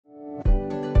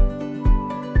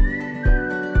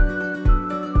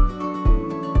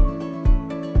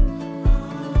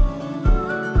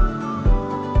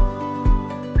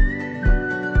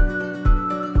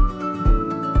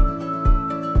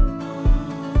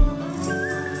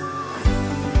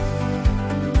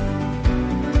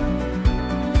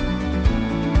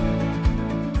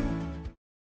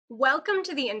Welcome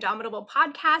to the Indomitable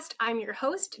Podcast. I'm your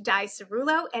host, Di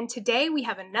Cerullo, and today we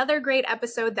have another great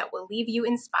episode that will leave you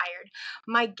inspired.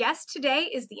 My guest today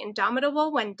is the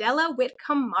indomitable Wendela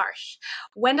Whitcomb Marsh.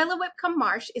 Wendela Whitcomb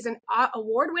Marsh is an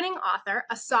award-winning author,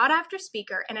 a sought-after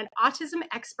speaker, and an autism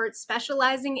expert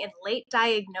specializing in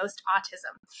late-diagnosed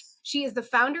autism. She is the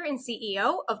founder and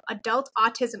CEO of Adult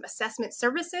Autism Assessment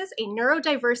Services, a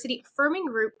neurodiversity affirming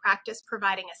group practice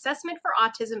providing assessment for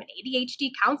autism and ADHD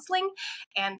counseling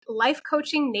and life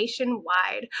coaching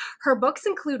nationwide. Her books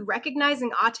include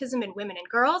Recognizing Autism in Women and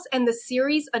Girls and the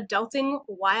series Adulting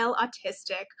While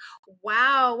Autistic.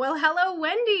 Wow. Well, hello,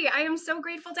 Wendy. I am so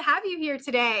grateful to have you here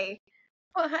today.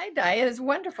 Well, hi, Di. It is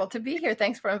wonderful to be here.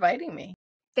 Thanks for inviting me.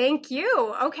 Thank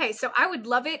you. Okay, so I would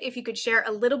love it if you could share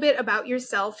a little bit about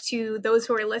yourself to those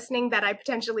who are listening that I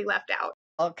potentially left out.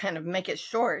 I'll kind of make it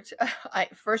short. I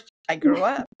grew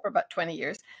up for about 20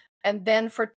 years. And then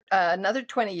for another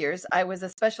 20 years, I was a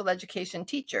special education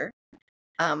teacher.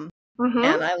 And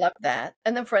I loved that.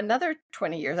 And then for another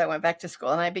 20 years, I went back to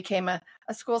school and I became a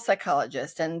school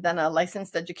psychologist and then a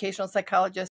licensed educational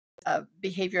psychologist, a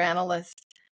behavior analyst.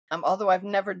 Although I've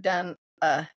never done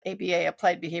ABA,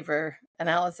 applied behavior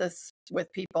analysis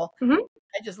with people.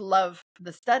 I just love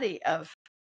the study of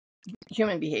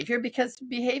human behavior because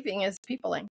behaving is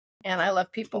peopling and I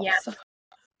love people. Yes.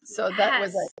 So that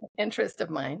was an interest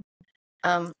of mine.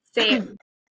 Same.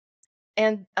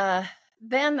 And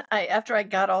then after I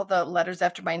got all the letters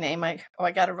after my name, I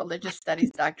got a religious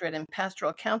studies doctorate in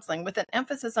pastoral counseling with an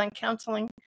emphasis on counseling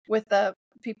with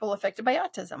people affected by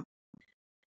autism.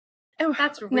 And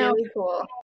that's really cool.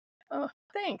 Oh,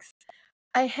 thanks.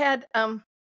 I had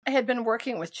been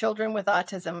working with children with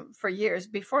autism for years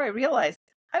before I realized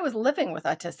I was living with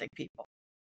autistic people.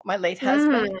 My late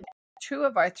husband, and 2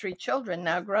 of our 3 children,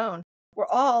 now grown, were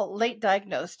all late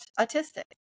diagnosed autistic.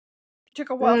 It took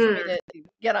a while for me to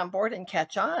get on board and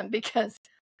catch on because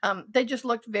they just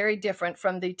looked very different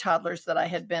from the toddlers that I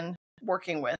had been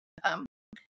working with.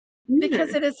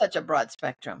 Because it is such a broad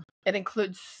spectrum. It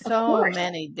includes so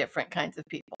many different kinds of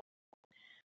people.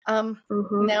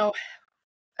 Now,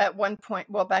 at one point,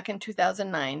 well, back in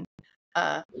 2009,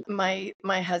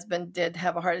 my husband did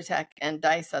have a heart attack and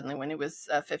die suddenly when he was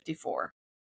 54.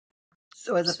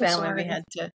 So as a family, we had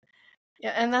to,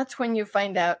 and that's when you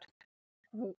find out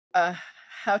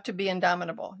how to be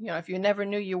indomitable. You know, if you never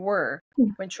knew you were,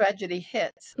 when tragedy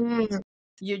hits,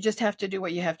 you just have to do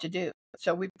what you have to do.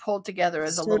 So we pulled together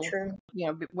as a little,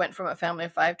 went from a family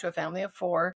of 5 to a family of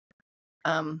 4,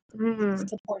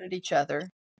 supported each other.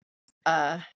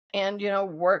 And,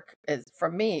 work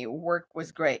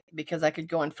was great because I could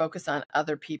go and focus on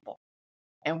other people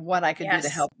and what I could do to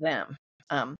help them.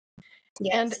 And,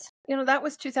 that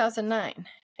was 2009.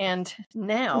 And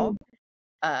now,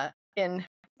 in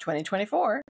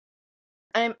 2024,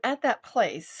 I'm at that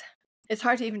place. It's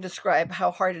hard to even describe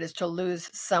how hard it is to lose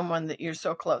someone that you're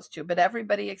so close to, but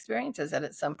everybody experiences it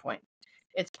at some point.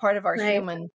 It's part of our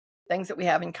human things that we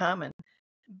have in common.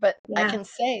 But I can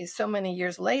say so many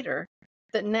years later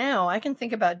that now I can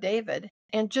think about David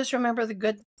and just remember the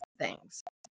good things.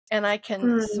 And I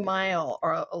can smile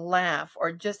or laugh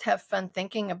or just have fun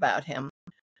thinking about him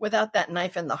without that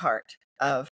knife in the heart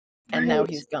of, and now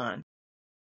he's gone.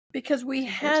 Because we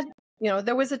had,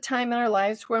 there was a time in our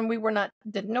lives when we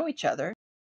didn't know each other.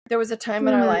 There was a time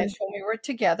in our lives when we were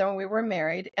together, when we were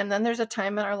married. And then there's a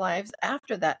time in our lives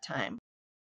after that time.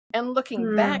 And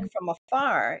looking back from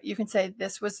afar, you can say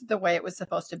this was the way it was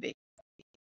supposed to be.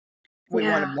 We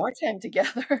wanted more time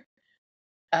together,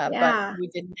 but we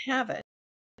didn't have it.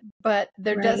 But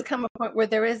there does come a point where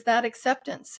there is that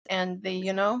acceptance and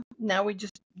now we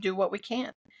just do what we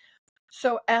can.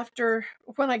 So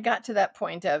when I got to that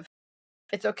point of,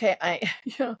 it's okay,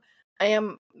 it's not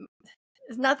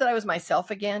that I was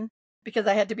myself again because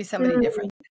I had to be somebody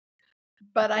different,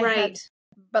 but I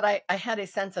had a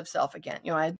sense of self again.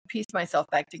 I had pieced myself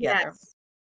back together.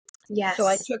 Yes. So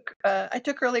I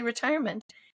took early retirement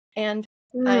and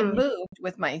I moved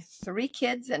with my 3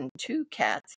 kids and 2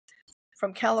 cats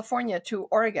from California to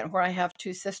Oregon, where I have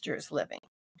 2 sisters living.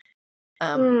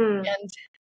 And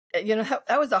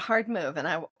that was a hard move,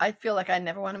 and I feel like I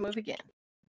never want to move again.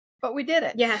 But we did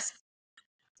it. Yes.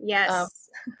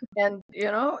 And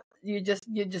you just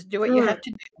do what you have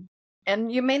to do.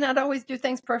 And you may not always do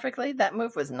things perfectly. That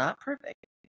move was not perfect,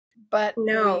 but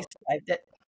we survived it.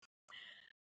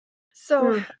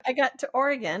 So I got to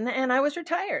Oregon and I was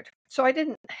retired. So I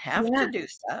didn't have to do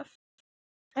stuff.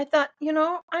 I thought,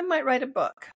 I might write a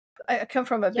book. I come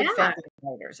from a big family of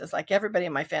writers. It's like everybody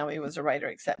in my family was a writer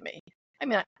except me. I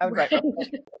mean, I would write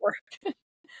work.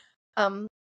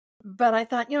 But I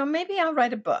thought, maybe I'll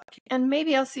write a book and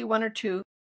maybe I'll see 1 or 2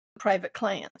 private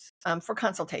clients for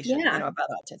consultation, about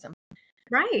autism.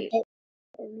 Right. But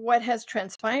what has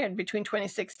transpired between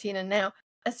 2016 and now,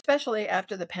 especially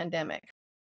after the pandemic?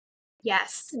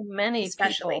 Yes. So many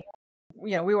people,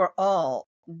 we were all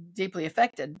deeply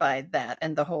affected by that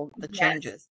and the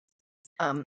changes.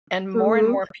 And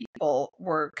more people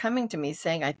were coming to me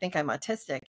saying, I think I'm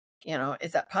autistic.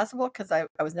 Is that possible? Because I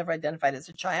was never identified as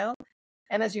a child.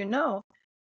 And as you know,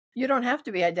 you don't have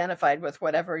to be identified with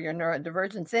whatever your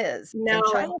neurodivergence is. No. In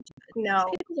childhood, No.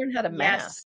 people learn how to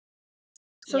mask.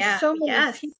 So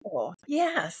many people,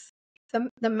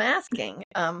 the masking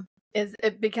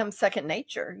it becomes second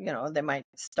nature. They might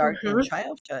start in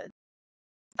childhood.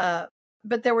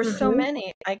 But there were so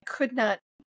many, I could not,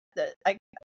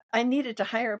 I needed to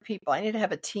hire people. I needed to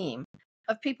have a team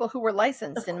of people who were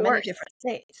licensed in many different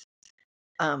states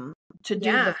to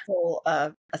do the full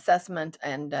assessment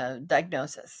and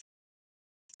diagnosis.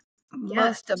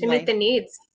 To meet the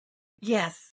needs.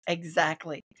 Yes,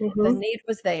 exactly. The need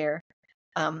was there.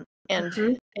 And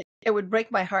it would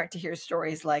break my heart to hear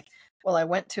stories like, well, I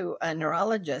went to a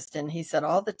neurologist and he said,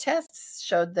 all the tests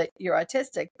showed that you're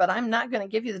autistic, but I'm not going to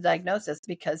give you the diagnosis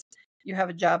because you have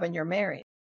a job and you're married.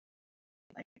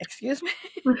 Like, excuse me?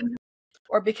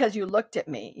 Or because you looked at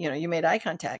me, you made eye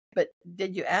contact, but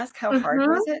did you ask how hard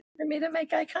was it for me to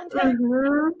make eye contact?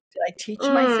 Did I teach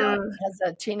myself as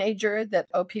a teenager that,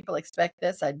 people expect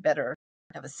this, I'd better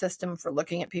have a system for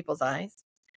looking at people's eyes?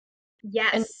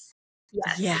 Yes.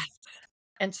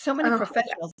 And so many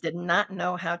professionals did not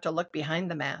know how to look behind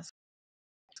the mask.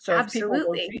 So if people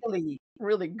were really,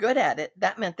 really good at it,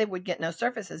 that meant they would get no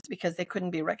services because they couldn't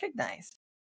be recognized.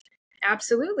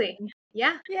 Absolutely.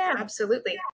 Yeah.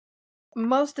 Absolutely.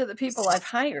 Most of the people I've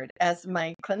hired as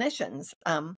my clinicians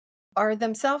are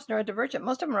themselves neurodivergent.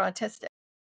 Most of them are autistic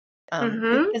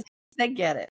because they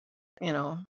get it,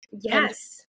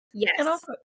 Yes. And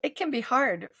also, it can be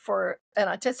hard for an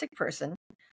autistic person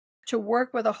to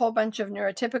work with a whole bunch of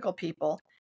neurotypical people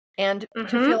and to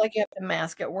feel like you have to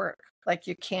mask at work. Like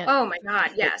you can't. Oh my God,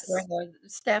 yes. During a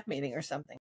staff meeting or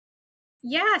something.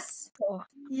 Yes. So,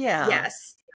 yeah.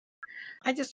 Yes.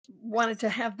 I just wanted to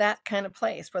have that kind of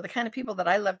place for the kind of people that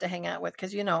I love to hang out with.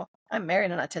 Because, I'm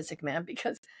married an autistic man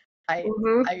because I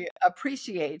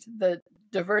appreciate the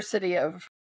diversity of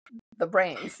the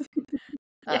brains.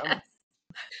 Yes.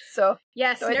 So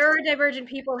neurodivergent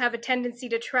people have a tendency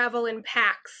to travel in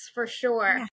packs for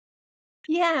sure. Yeah.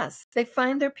 Yes, they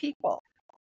find their people.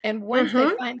 And once they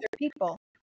find their people,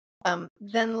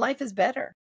 then life is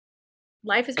better.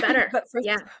 Life is better. But for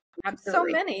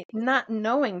absolutely. so many, not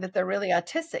knowing that they're really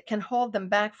autistic can hold them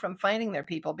back from finding their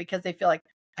people because they feel like,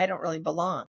 I don't really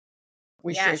belong.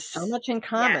 We share so much in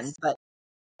common, but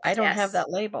I don't have that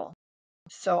label.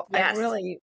 So I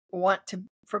really want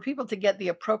for people to get the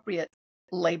appropriate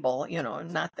label,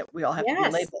 not that we all have to be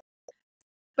labeled.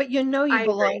 But you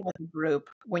belong with a group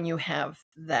when you have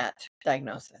that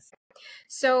diagnosis.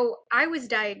 So I was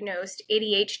diagnosed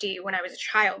ADHD when I was a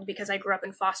child because I grew up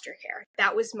in foster care.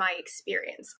 That was my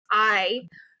experience. I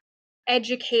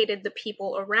educated the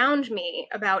people around me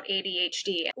about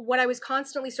ADHD. What I was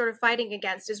constantly sort of fighting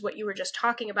against is what you were just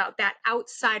talking about, that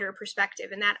outsider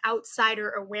perspective and that outsider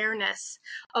awareness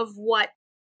of what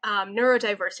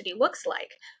neurodiversity looks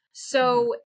like.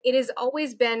 So it has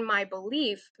always been my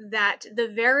belief that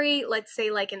let's say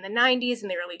like in the 90s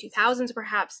and the early 2000s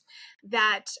perhaps,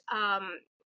 that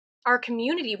our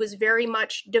community was very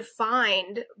much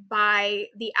defined by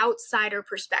the outsider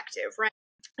perspective, right?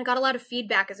 I got a lot of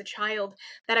feedback as a child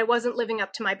that I wasn't living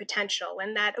up to my potential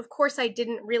and that, of course, I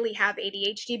didn't really have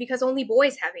ADHD because only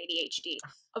boys have ADHD.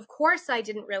 Of course, I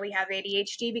didn't really have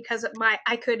ADHD because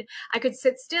I could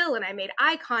sit still and I made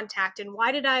eye contact. And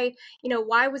why did I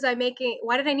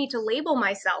need to label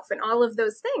myself and all of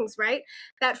those things, right?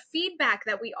 That feedback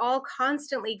that we all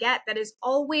constantly get that is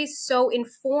always so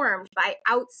informed by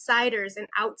outsiders and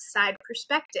outside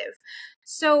perspective.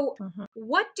 So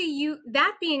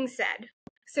that being said,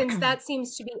 since that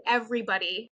seems to be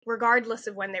everybody, regardless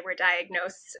of when they were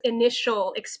diagnosed,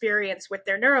 initial experience with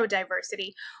their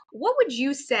neurodiversity, what would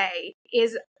you say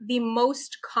is the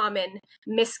most common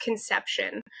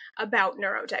misconception about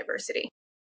neurodiversity?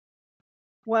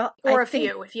 Well, or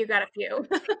few, if you got a few.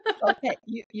 Okay,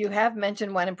 you have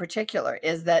mentioned one in particular,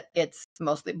 is that it's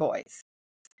mostly boys.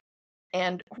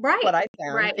 And what I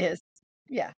found is,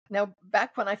 now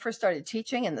back when I first started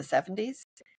teaching in the 70s,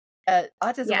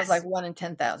 autism was like 1 in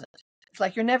 10,000. It's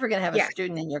like you're never going to have a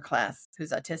student in your class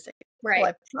who's autistic. Right.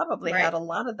 Well, I probably had a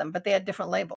lot of them, but they had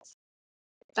different labels.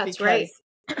 That's right.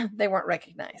 They weren't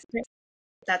recognized.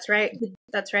 That's right.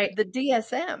 That's right. The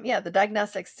DSM, the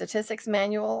Diagnostic Statistics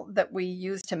Manual that we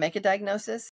use to make a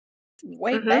diagnosis,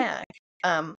 way back,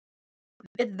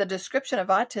 the description of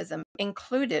autism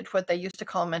included what they used to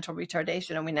call mental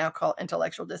retardation, and we now call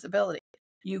intellectual disability.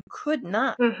 You could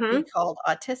not be called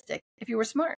autistic if you were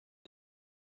smart.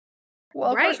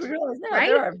 Well, of course, we realize now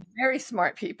there are very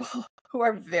smart people who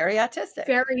are very autistic.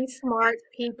 Very smart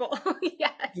people.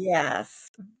 Yes. Yes,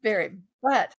 very.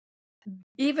 But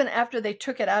even after they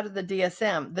took it out of the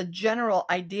DSM, the general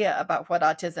idea about what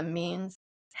autism means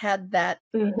had that,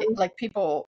 like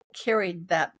people carried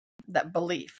that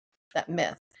belief, that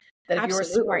myth, that if you were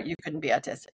smart, you couldn't be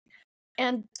autistic.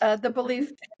 And the belief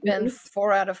had been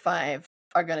 4 out of 5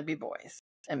 are going to be boys,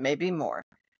 and maybe more.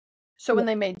 So when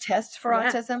they made tests for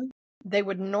autism, they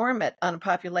would norm it on a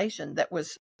population that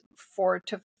was 4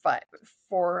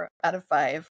 out of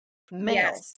 5 males.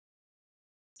 Yes.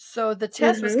 So the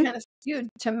test was kind of skewed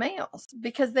to males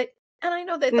because and I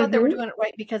know they thought they were doing it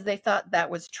right because they thought that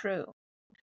was true.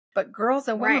 But girls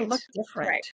and women look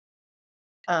different.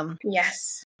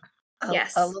 Yes.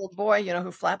 A little boy,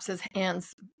 who flaps his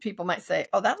hands, people might say,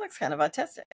 "Oh, that looks kind of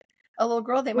autistic." A little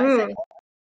girl, they might say, oh,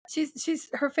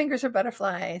 her fingers are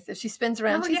butterflies. If she spins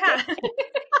around, she's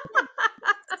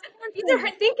These are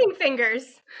her thinking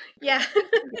fingers. Yeah.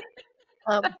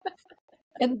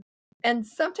 And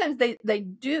sometimes they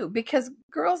do, because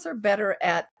girls are better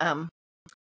at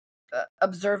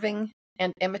observing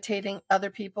and imitating other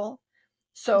people.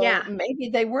 So maybe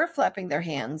they were flapping their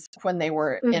hands when they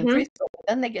were in preschool.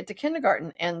 Then they get to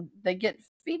kindergarten and they get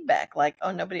feedback like,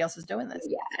 "Oh, nobody else is doing this."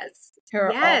 Yes. Here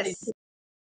are all these.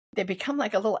 They become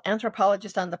like a little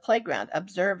anthropologist on the playground,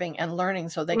 observing and learning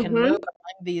so they can move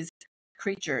among these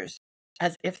creatures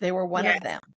as if they were one of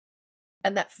them.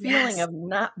 And that feeling of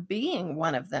not being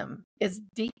one of them is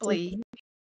deeply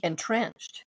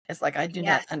entrenched. It's like, I do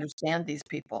not understand these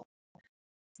people.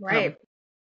 Right.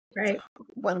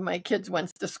 One of my kids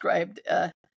once described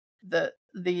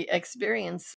the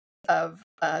experience of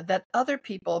that other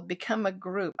people become a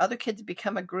group. Other kids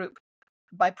become a group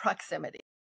by proximity.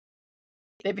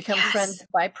 They become friends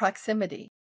by proximity,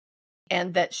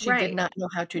 and that she did not know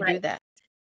how to do that.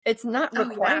 It's not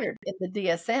required in the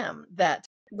DSM that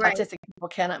autistic people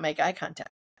cannot make eye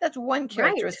contact. That's one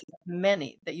characteristic of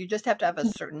many, that you just have to have a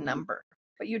certain number,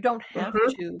 but you don't have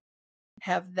to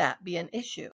have that be an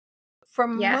issue. For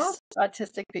most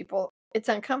autistic people, it's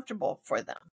uncomfortable for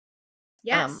them.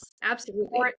 Yes,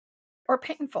 absolutely. Or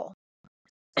painful.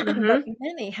 But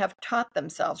many have taught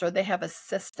themselves, or they have a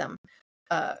system.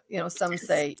 Some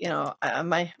say,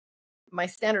 my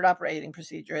standard operating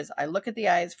procedure is I look at the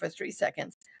eyes for 3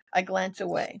 seconds, I glance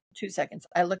away 2 seconds,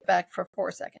 I look back for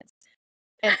 4 seconds.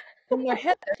 And in their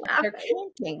head, they're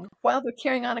counting while they're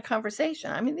carrying on a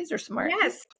conversation. I mean, these are smart people.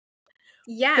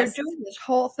 Yes. They're doing this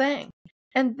whole thing.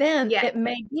 And then it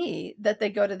may be that they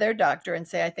go to their doctor and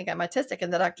say, "I think I'm autistic."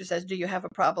 And the doctor says, "Do you have a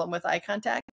problem with eye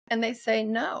contact?" And they say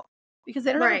no, because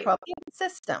they don't have a problem. They have a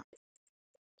system.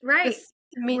 This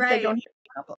means they don't have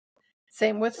a problem.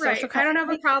 Same with social I don't have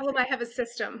a problem. I have a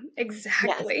system.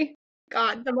 Exactly. Yes.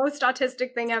 God, the most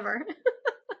autistic thing ever.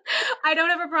 I don't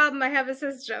have a problem. I have a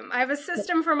system. I have a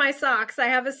system for my socks. I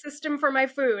have a system for my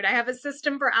food. I have a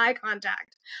system for eye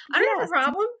contact. I don't have a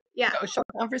problem. Yeah. Social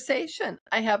conversation.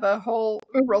 I have a whole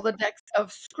Rolodex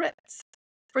of scripts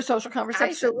for social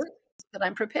conversations that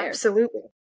I'm prepared. Absolutely.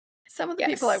 Some of the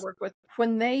people I work with,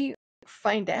 when they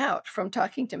find out from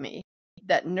talking to me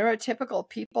that neurotypical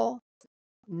people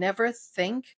never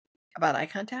think about eye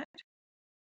contact,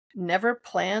 never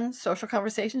plan social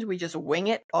conversations, we just wing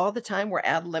it all the time, we're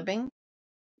ad-libbing.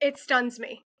 It stuns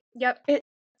me. Yep.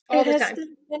 All the time.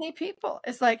 Many people.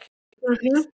 It's like,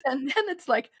 and then it's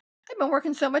like, I've been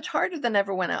working so much harder than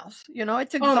everyone else.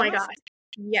 It's exhausting. Oh my God.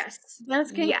 Yes.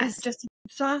 Masking is just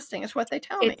exhausting. It's what they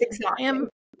tell me. It's exhausting. I am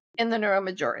in the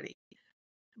neuromajority,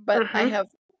 but I have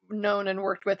known and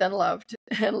worked with and loved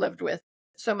and lived with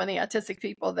so many autistic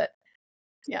people that,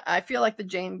 I feel like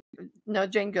Jane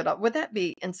Goodall. Would that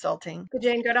be insulting? The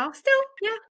Jane Goodall? Still,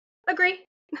 yeah, agree.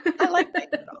 I like Jane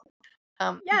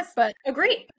Goodall. Yes, but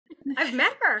agree. I've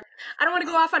met her. I don't want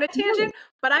to go off on a tangent,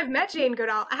 but I've met Jane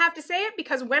Goodall. I have to say it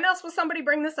because when else will somebody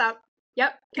bring this up?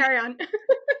 Yep, carry on.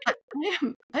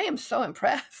 I am so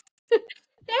impressed.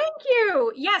 Thank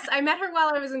you. Yes, I met her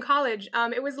while I was in college.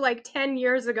 It was like 10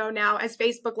 years ago now, as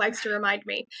Facebook likes to remind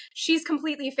me. She's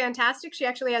completely fantastic. She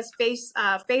actually has face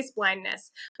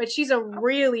blindness, but she's a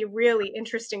really, really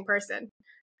interesting person,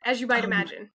 as you might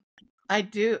imagine. I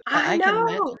do. I can know.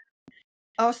 imagine.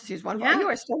 Oh, she's wonderful. Yeah. You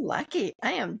are so lucky.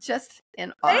 I am just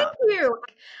in awe. Thank you.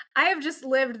 I have just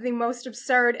lived the most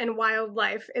absurd and wild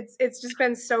life. It's just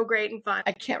been so great and fun.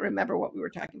 I can't remember what we were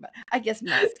talking about. I guess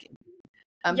masking.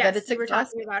 Yes, we were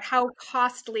talking about how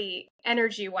costly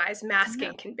energy-wise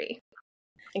masking can be.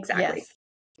 Exactly. Yes.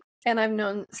 And I've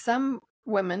known some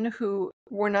women who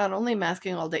were not only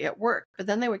masking all day at work, but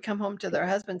then they would come home to their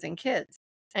husbands and kids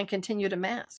and continue to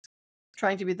mask,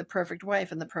 trying to be the perfect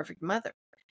wife and the perfect mother.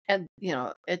 And,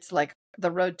 it's like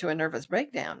the road to a nervous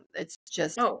breakdown. It's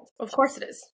just... Oh, of course it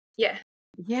is. Yeah.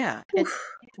 Yeah. It's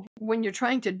when you're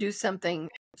trying to do something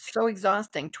so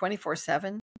exhausting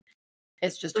 24/7,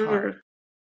 it's just hard.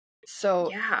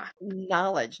 So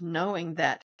knowing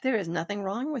that there is nothing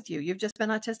wrong with you. You've just been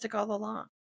autistic all along.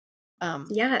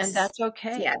 Yes. And that's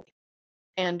okay. Yeah.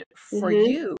 And for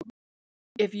you,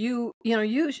 if you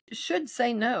should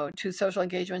say no to social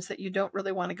engagements that you don't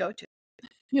really want to go to.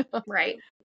 Right.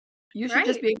 You should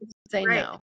just be able to say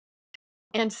no.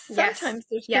 And sometimes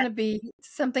there's going to be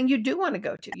something you do want to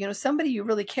go to. Somebody you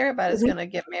really care about is going to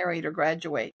get married or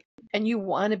graduate, and you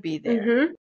want to be there.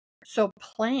 So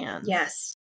plan.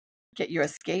 Yes. Get your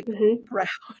escape route.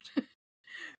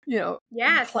 Plan how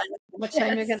much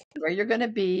time you're going to, where you're going to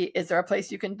be. Is there a place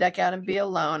you can deck out and be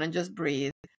alone and just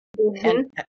breathe?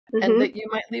 And that you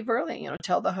might leave early.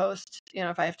 Tell the host,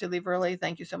 if I have to leave early,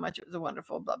 thank you so much. It was a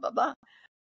wonderful blah, blah, blah.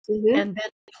 And then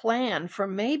plan for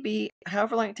maybe,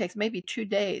 however long it takes, maybe 2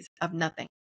 days of nothing.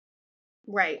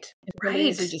 Right. It's really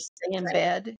easy to just stay in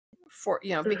bed for,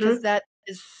 because that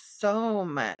is so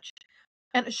much.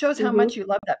 And it shows how much you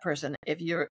love that person if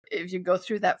you go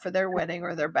through that for their wedding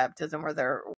or their baptism or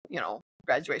their,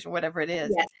 graduation, whatever it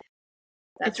is. Yes.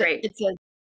 That's right.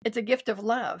 It's a gift of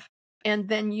love. And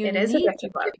then you need a gift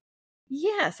of love.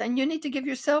 Yes. And you need to give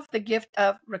yourself the gift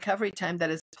of recovery time that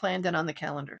is planned in on the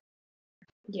calendar.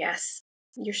 Yes,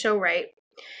 you're so right.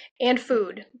 And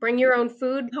food. Bring your own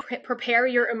food. Prepare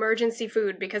your emergency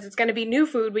food because it's going to be new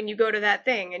food when you go to that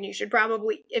thing. And you should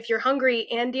probably, if you're hungry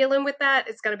and dealing with that,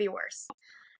 it's going to be worse.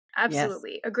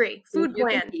 Absolutely. Yes. Agree. Food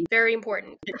plan. Very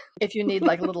important. If you need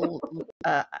like little,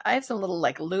 I have some little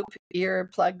like loop ear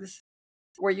plugs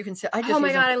where you can say, oh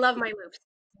my God, I love my loops.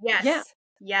 Yes. Yeah.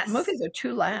 Yes. Movies are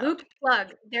too loud. Loop plug.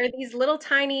 They're these little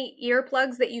tiny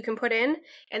earplugs that you can put in,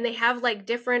 and they have like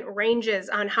different ranges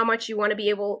on how much noise you want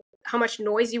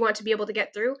to be able to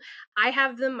get through. I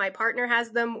have them. My partner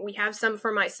has them. We have some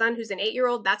for my son, who's an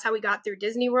 8-year-old. That's how we got through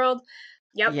Disney World.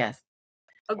 Yep. Yes.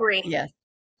 Agree. Yes.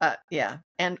 Yeah.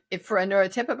 And if for a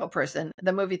neurotypical person,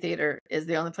 the movie theater is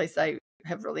the only place I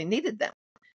have really needed them.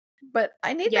 But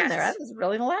I need them there. I was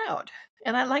really loud.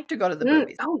 And I like to go to the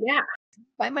movies. Oh, yeah.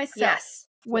 By myself. Yes.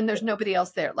 When there's nobody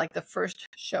else there, like the first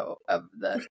show of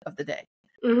the day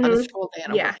on a school day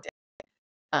and a work day.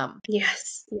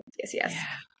 Yes. Yeah.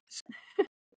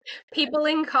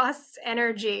 Peopling costs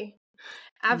energy.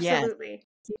 Absolutely. Yes.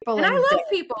 And I love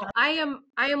people. I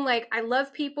am like, I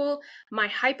love people. My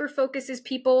hyper focus is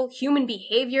people. Human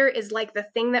behavior is like the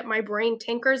thing that my brain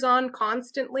tinkers on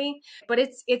constantly, but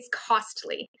it's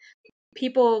costly.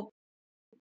 People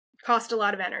cost a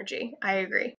lot of energy. I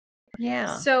agree.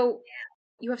 Yeah. So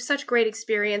you have such great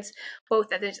experience,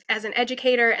 both as an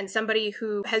educator and somebody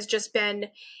who has just been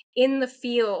in the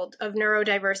field of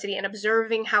neurodiversity and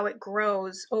observing how it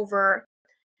grows over,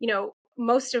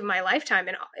 most of my lifetime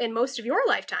and most of your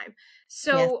lifetime.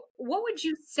 So what would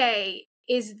you say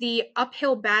is the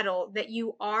uphill battle that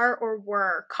you are or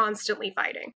were constantly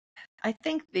fighting? I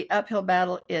think the uphill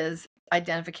battle is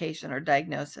identification or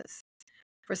diagnosis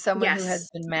for someone who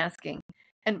has been masking.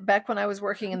 And back when I was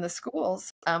working in the schools,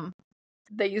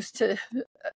 they used to,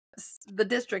 the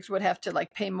districts would have to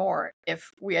like pay more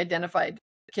if we identified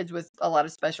kids with a lot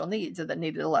of special needs or that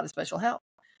needed a lot of special help.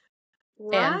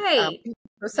 Right. And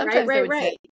so sometimes they would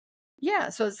say,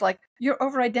 so it's like, you're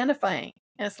over-identifying.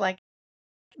 And it's like,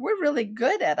 we're really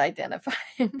good at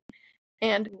identifying.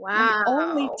 And we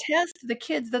only test the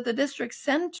kids that the district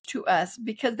send to us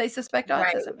because they suspect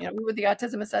autism. We were the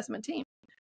autism assessment team.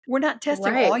 We're not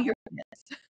testing all your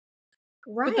kids.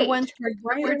 But the ones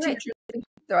where your teachers think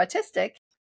they're autistic,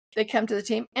 they come to the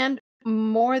team, and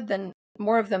more of them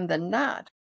than not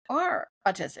are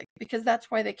autistic because that's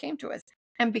why they came to us.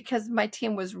 And because my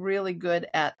team was really good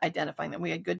at identifying them.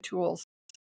 We had good tools.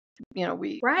 And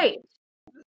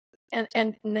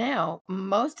now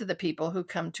most of the people who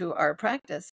come to our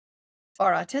practice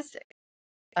are autistic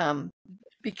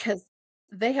because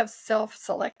they have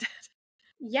self-selected.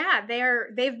 Yeah,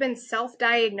 they've been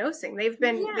self-diagnosing. They've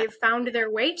found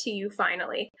their way to you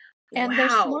finally. And they're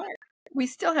smart. We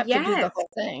still have to do the whole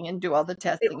thing and do all the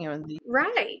testing.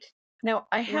 Now,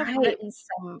 I have written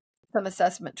some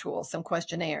assessment tools, some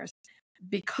questionnaires,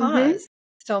 because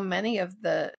so many of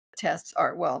the tests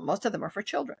are, most of them are for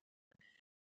children.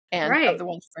 And of the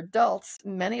ones for adults,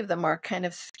 many of them are kind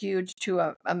of skewed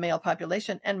to a male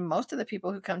population. And most of the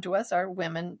people who come to us are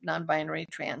women, non-binary,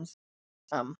 trans,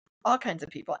 all kinds of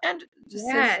people. And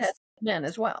cis men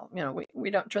as well. We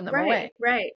don't turn them right, away.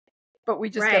 Right. But we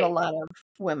just get a lot of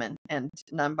women and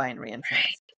non-binary and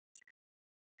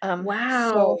trans.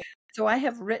 Wow. So I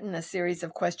have written a series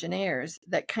of questionnaires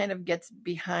that kind of gets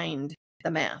behind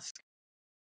the mask.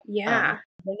 Yeah.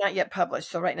 They're not yet published.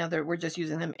 So right now we're just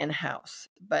using them in-house,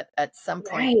 but at some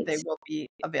point they will be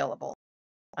available.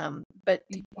 But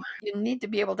you need to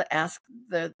be able to ask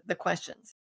the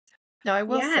questions. Now, I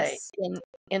will say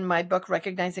in my book,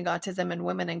 Recognizing Autism in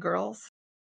Women and Girls,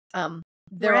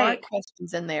 there are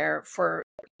questions in there for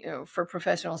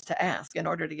professionals to ask in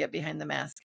order to get behind the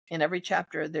mask. In every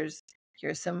chapter,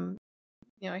 here's some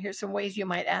ways you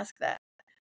might ask that.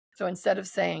 So instead of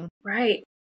saying,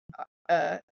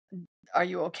 are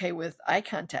you okay with eye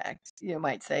contact? You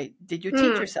might say, did you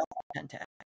teach yourself eye contact?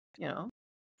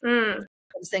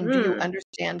 I'm saying, do you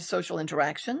understand social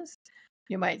interactions?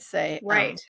 You might say,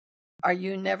 are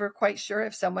you never quite sure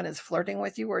if someone is flirting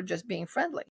with you or just being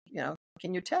friendly?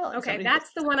 Can you tell? Okay,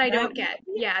 that's the one I don't get.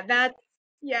 Yeah, that's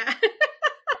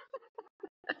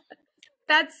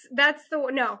the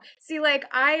one. No, see,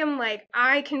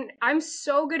 I'm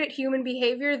so good at human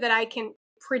behavior that I can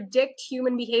predict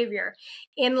human behavior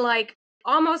in like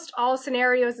almost all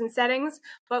scenarios and settings,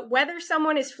 but whether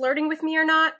someone is flirting with me or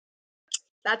not,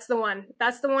 that's the one.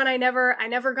 That's the one I never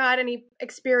got any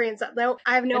experience of. Though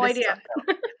I have no idea.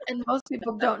 And most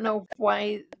people don't know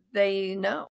why they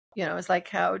know. It's like,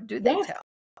 how do they tell?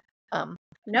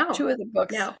 No. Two of the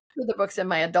books in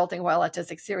my Adulting While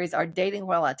Autistic series are Dating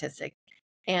While Autistic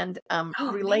and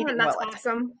Relating While Autistic.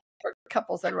 Awesome. For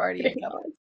couples that are already in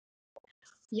couples.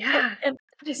 Yeah. And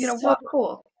that is so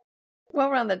cool. Well,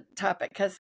 we're on the topic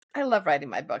because I love writing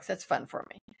my books. That's fun for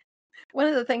me. One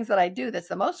of the things that I do that's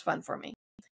the most fun for me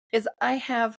is I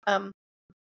have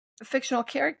fictional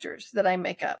characters that I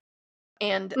make up.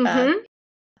 And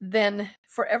then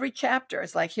for every chapter,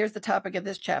 it's like, here's the topic of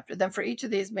this chapter. Then for each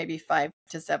of these, maybe 5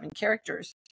 to 7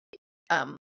 characters,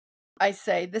 I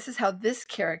say, this is how this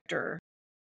character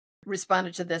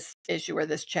responded to this issue or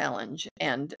this challenge,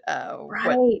 and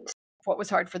what was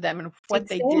hard for them and what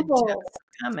they did to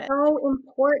overcome it. So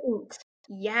important.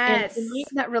 Yes. And you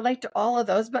might not relate to all of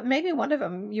those, but maybe one of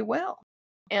them you will.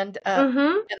 And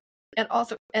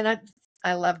also,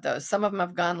 I love those. Some of them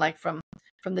have gone like from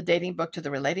the dating book to the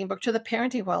relating book to the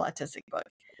parenting while autistic book.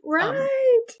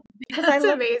 Right. Because that's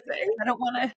amazing. I don't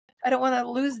want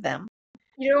to lose them.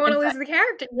 You don't want to lose the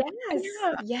character. Yes.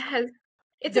 Yeah. Yes.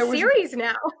 It's a series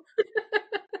now.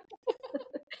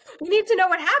 We need to know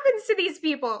what happens to these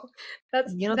people.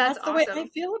 That's awesome. The way I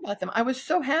feel about them. I was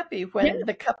so happy when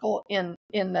the couple in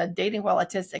the Dating While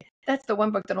Autistic, that's the one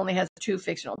book that only has 2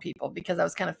 fictional people, because I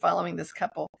was kind of following this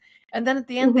couple. And then at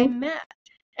the end they met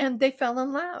and they fell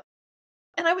in love.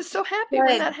 And I was so happy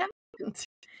when that happened.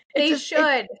 They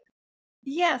should.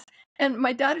 Yes. And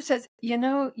my daughter says,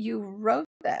 you wrote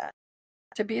that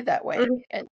to be that way.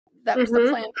 And that was the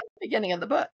plan at the beginning of the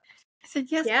book. I said,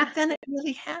 yes, but then it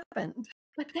really happened.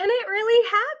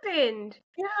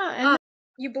 Yeah. And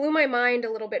you blew my mind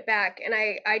a little bit back. And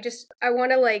I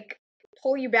want to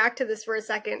pull you back to this for a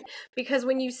second, because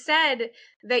when you said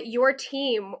that your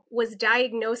team was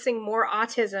diagnosing more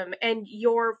autism and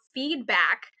your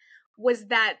feedback was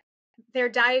that you're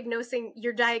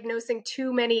diagnosing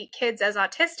too many kids as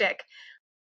autistic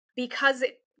because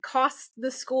it costs the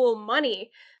school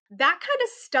money, that kind of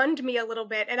stunned me a little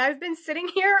bit. And I've been sitting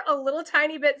here a little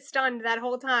tiny bit stunned that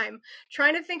whole time,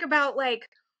 trying to think about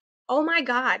oh my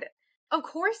God, of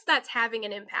course that's having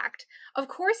an impact. Of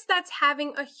course that's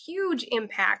having a huge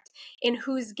impact in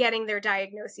who's getting their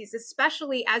diagnoses,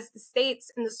 especially as the states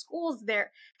and the schools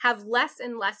there have less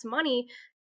and less money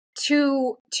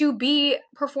to be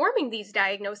performing these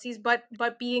diagnoses, but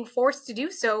being forced to do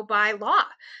so by law.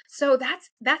 So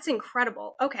that's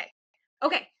incredible. Okay.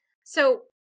 So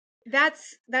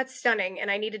that's stunning,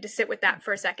 and I needed to sit with that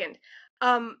for a second.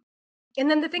 And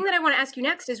then the thing that I want to ask you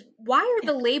next is, why are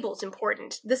the labels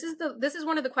important? This is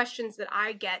one of the questions that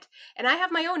I get, and I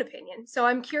have my own opinion. So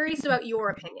I'm curious about your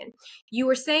opinion. You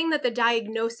were saying that the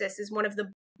diagnosis is one of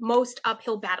the most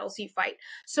uphill battles you fight.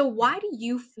 So why do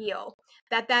you feel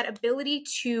that ability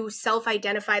to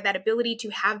self-identify, that ability to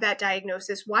have that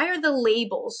diagnosis, why are the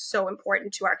labels so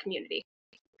important to our community?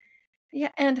 Yeah,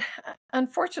 and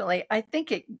unfortunately, I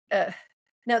think it.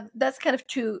 Now that's kind of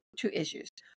two issues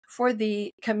for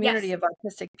the community of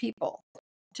autistic people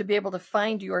to be able to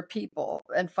find your people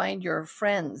and find your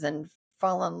friends and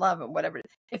fall in love and whatever.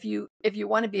 If you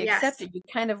want to be accepted,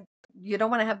 you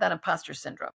don't want to have that imposter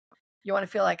syndrome. You want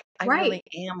to feel like I really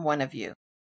am one of you.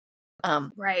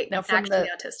 Right. Now, from the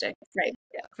autistic. Right.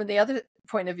 Yeah, from the other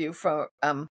point of view, for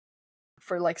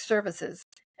like services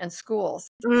and schools.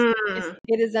 Mm.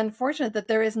 It is unfortunate that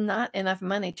there is not enough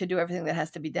money to do everything that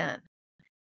has to be done.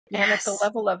 Yes. And at the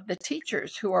level of the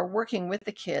teachers who are working with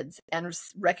the kids and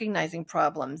recognizing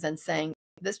problems and saying,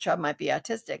 this child might be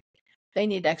autistic, they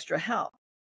need extra help.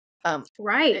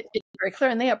 Right. It's very clear,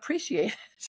 and they appreciate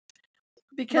it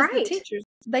because the teachers,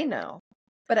 they know.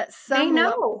 But at some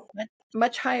level,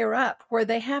 much higher up, where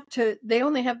they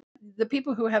only have, the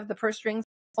people who have the purse strings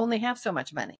only have so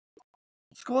much money.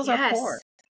 Schools are poor,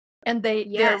 and they're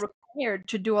required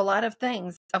to do a lot of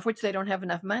things of which they don't have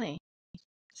enough money.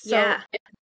 So,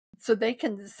 so they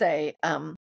can say,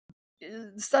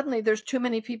 suddenly there's too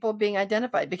many people being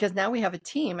identified because now we have a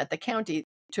team at the county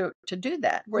to do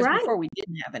that, whereas before we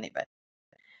didn't have anybody.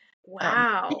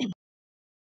 Wow.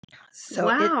 So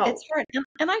it's hard,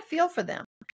 and I feel for them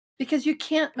because you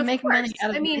can't make money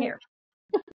out of care.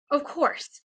 Of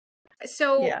course.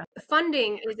 So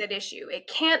funding is at issue. It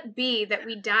can't be that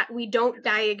we don't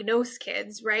diagnose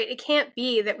kids, right? It can't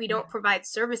be that we don't provide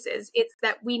services. It's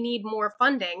that we need more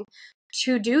funding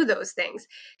to do those things.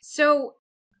 So,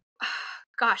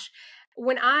 gosh,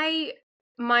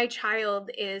 my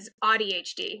child is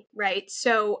ADHD, right?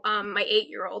 So, my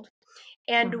 8-year-old.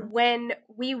 And when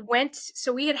we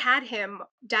had him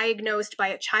diagnosed by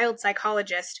a child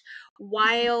psychologist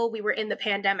while we were in the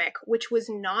pandemic, which was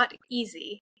not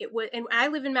easy. And I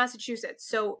live in Massachusetts,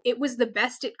 so it was the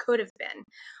best it could have been.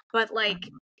 But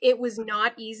it was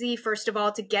not easy, first of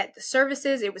all, to get the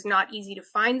services. It was not easy to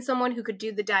find someone who could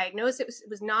do the diagnosis. It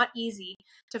was not easy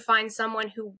to find someone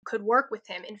who could work with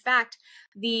him. In fact,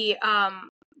 the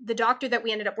doctor that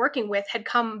we ended up working with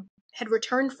had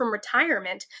returned from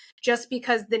retirement just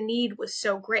because the need was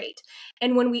so great.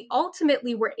 And when we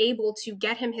ultimately were able to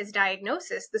get him his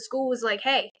diagnosis, the school was like,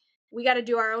 hey, we got to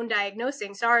do our own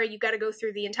diagnosing. Sorry, you got to go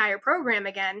through the entire program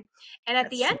again. And at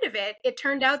the end of it, it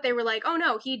turned out they were like, oh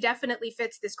no, he definitely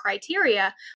fits this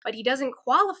criteria, but he doesn't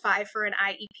qualify for an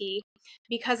IEP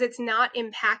because it's not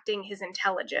impacting his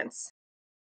intelligence.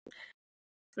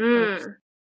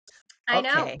 I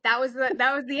know. That was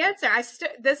the answer.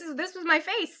 This was my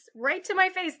face, right to my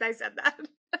face. I said that.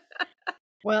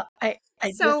 Well, I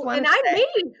just want to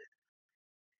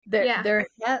say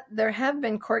there have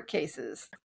been court cases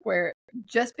where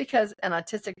just because an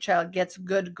autistic child gets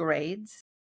good grades,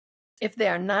 if they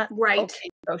are not okay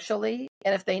socially,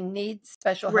 and if they need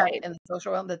special help in the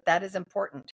social realm, that is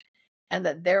important, and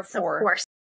that therefore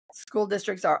school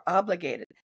districts are obligated.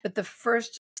 But the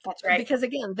first, because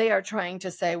again, they are trying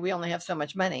to say we only have so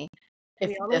much money. If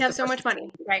we only have so much money,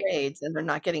 grades, and they're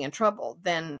not getting in trouble,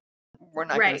 then we're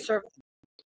not going to serve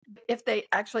them. If they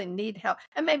actually need help,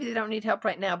 and maybe they don't need help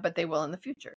right now, but they will in the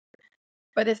future.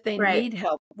 But if they need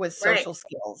help with social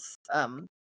skills,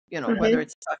 whether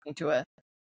it's talking to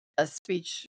a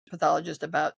speech pathologist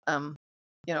about,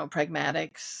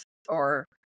 pragmatics, or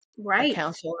a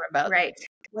counselor about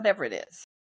whatever it is.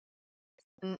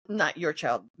 Not your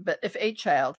child, but if a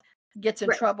child gets in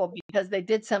trouble because they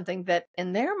did something that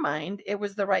in their mind, it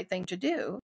was the right thing to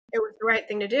do. It was the right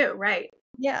thing to do, right?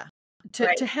 Yeah.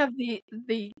 To have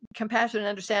the compassion and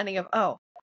understanding of, oh,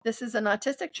 this is an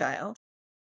autistic child.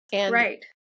 And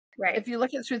if you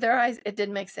look at it through their eyes, it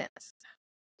didn't make sense.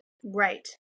 Right.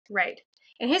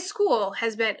 And his school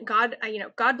has been, God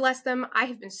bless them. I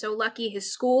have been so lucky.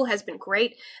 His school has been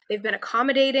great. They've been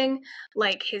accommodating.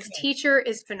 His teacher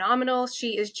is phenomenal.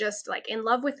 She is just in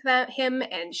love with him,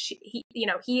 and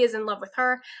he is in love with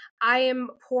her. I am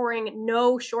pouring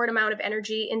no short amount of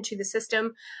energy into the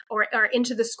system or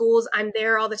into the schools. I'm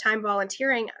there all the time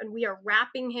volunteering, and we are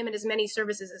wrapping him in as many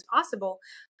services as possible.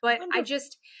 But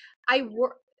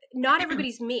not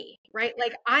everybody's me, right?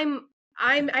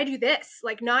 I do this,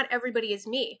 not everybody is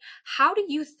me. How do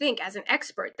you think, as an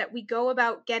expert, that we go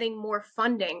about getting more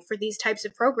funding for these types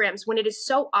of programs when it is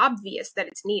so obvious that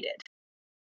it's needed?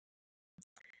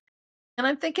 And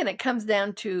I'm thinking it comes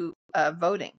down to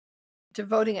voting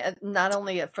not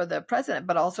only for the president,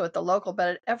 but also at the local, but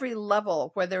at every level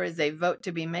where there is a vote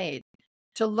to be made,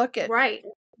 to look at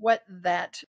what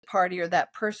that party or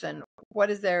that person, what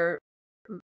has their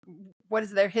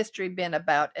history been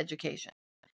about education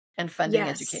and funding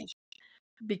education.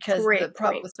 Because the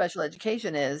problem with special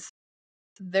education is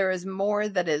there is more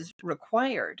that is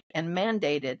required and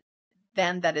mandated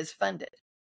than that is funded.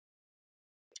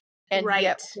 And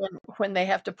yet when they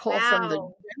have to pull from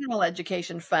the general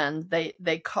education fund,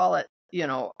 they call it,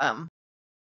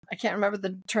 I can't remember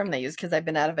the term they use because I've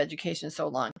been out of education so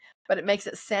long, but it makes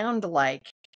it sound like,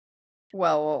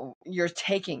 well,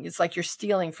 it's like you're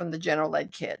stealing from the general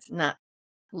ed kids, not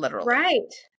literally.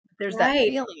 There's that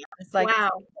feeling. It's like,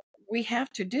 we have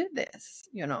to do this,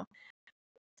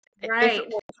 if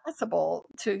it were possible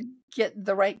to get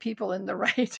the right people in the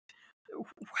right,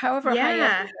 however high up you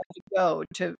have to go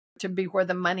to be where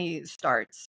the money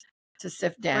starts to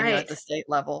sift down at the state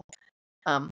level,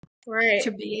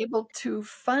 to be able to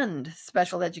fund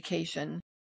special education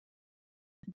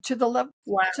to the level,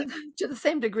 to the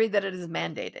same degree that it is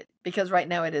mandated, because right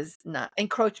now it is not.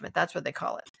 Encroachment, that's what they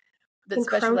call it. That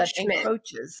special ed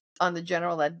encroaches on the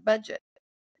general ed budget,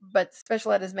 but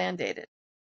special ed is mandated.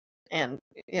 And,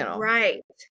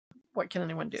 what can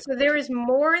anyone do? So there is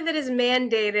more that is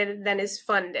mandated than is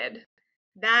funded.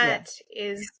 That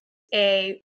is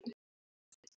a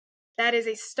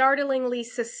startlingly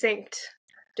succinct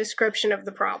description of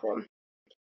the problem.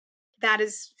 That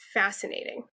is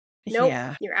fascinating.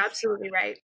 Nope, you're absolutely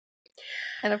right.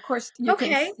 And of course, you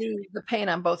can see the pain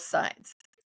on both sides.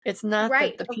 It's not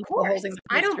that the people holding the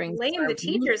I don't blame the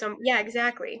teachers.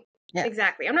 Exactly. Yeah.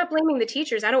 Exactly. I'm not blaming the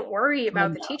teachers. I don't worry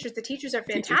about the teachers. The teachers are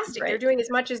fantastic. They're doing as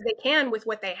much as they can with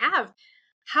what they have.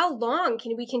 How long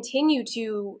can we continue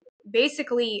to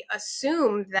basically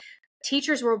assume that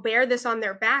teachers will bear this on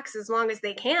their backs as long as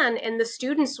they can, and the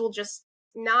students will just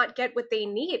not get what they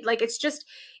need? Like,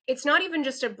 it's not even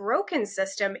just a broken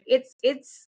system.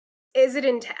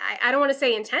 I don't want to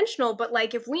say intentional, but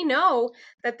like, if we know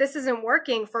that this isn't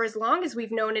working for as long as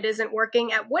we've known it isn't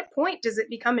working, at what point does it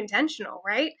become intentional,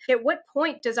 right? At what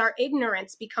point does our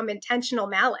ignorance become intentional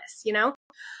malice,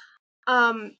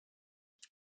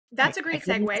 That's a great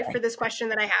segue for this question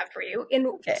that I have for you.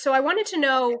 So I wanted to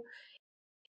know,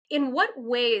 in what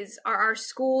ways are our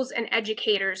schools and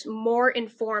educators more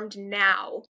informed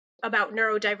now about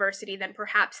neurodiversity than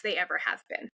perhaps they ever have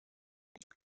been?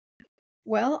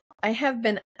 Well, I have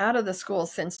been out of the school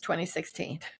since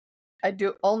 2016. I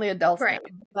do only adults now,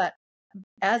 but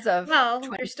as of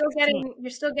you're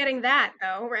still getting that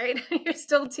though, right? You're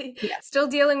still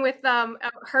dealing with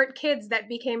hurt kids that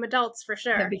became adults, for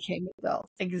sure. That became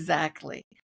adults, exactly.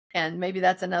 And maybe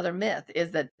that's another myth,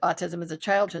 is that autism is a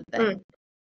childhood thing.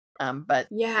 But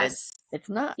it's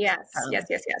not. Yes.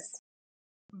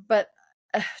 But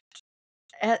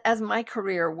as my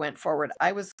career went forward,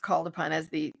 I was called upon as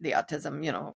the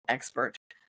autism, expert.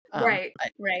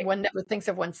 One never thinks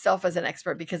of oneself as an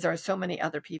expert because there are so many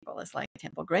other people. It's like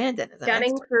Temple Grandin is an expert.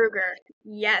 Dunning-Kruger.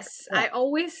 Yes, I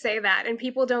always say that, and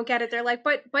people don't get it. They're like,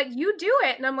 but you do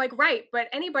it. And I'm like, right, but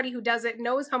anybody who does it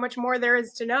knows how much more there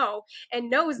is to know,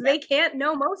 and knows they can't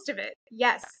know most of it.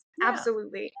 Yes,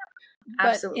 absolutely.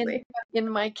 Absolutely. In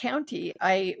my county,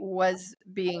 I was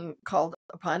being called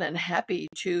upon and happy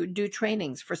to do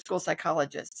trainings for school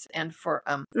psychologists and for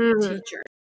teachers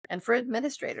and for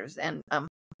administrators. And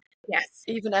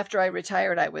even after I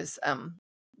retired, I was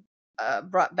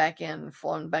brought back in,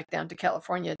 flown back down to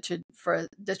California for a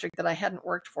district that I hadn't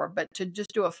worked for, but to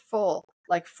just do a full,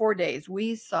 4 days.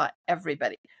 We saw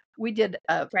everybody. We did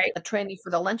a training for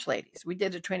the lunch ladies. We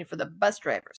did a training for the bus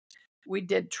drivers. We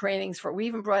did trainings we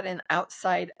even brought in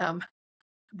outside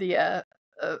the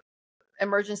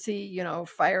emergency,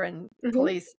 fire and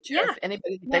police, if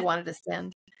anybody that they wanted to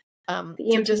send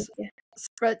to just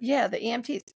spread, the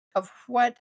EMTs, of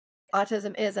what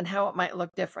autism is and how it might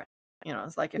look different.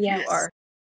 It's like if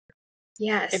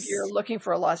you're looking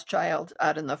for a lost child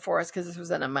out in the forest, because this was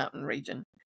in a mountain region,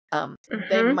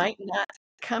 they might not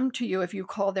come to you if you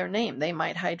call their name. They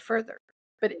might hide further.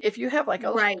 But if you have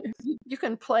you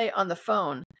can play on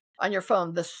your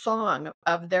phone, the song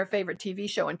of their favorite TV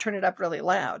show and turn it up really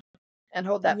loud and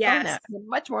hold that phone out, you're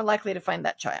much more likely to find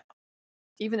that child.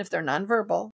 Even if they're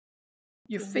nonverbal,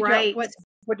 you figure out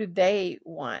what do they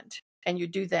want, and you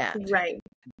do that.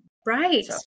 Right.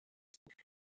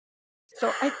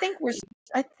 So I think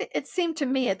it seemed to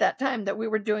me at that time that we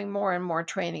were doing more and more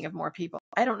training of more people.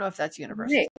 I don't know if that's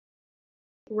universal.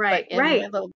 But in my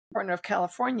little corner of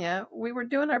California, we were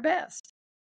doing our best.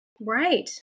 Right.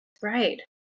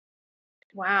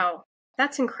 Wow.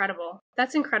 That's incredible.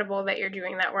 That's incredible that you're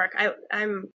doing that work.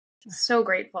 I'm so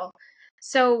grateful.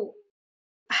 So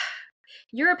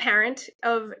you're a parent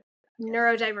of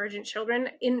neurodivergent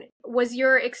children. Was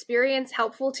your experience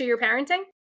helpful to your parenting?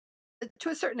 To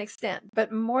a certain extent,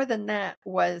 but more than that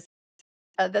was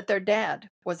that their dad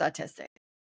was autistic.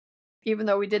 Even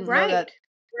though we didn't know that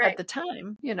at the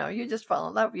time, you just fall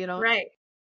in love. You don't.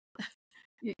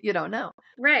 You don't know.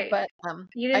 But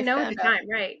you didn't know at the time,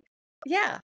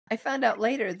 Yeah. I found out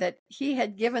later that he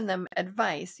had given them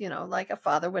advice, like a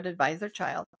father would advise their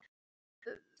child.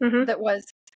 That was,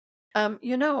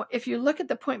 if you look at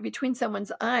the point between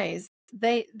someone's eyes,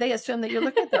 they assume that you're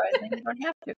looking at their eyes and you don't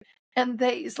have to. And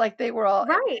they were all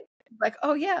like,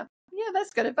 oh yeah,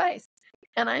 that's good advice.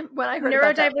 And when I heard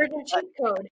neurodivergent cheat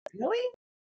code. Really?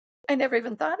 I never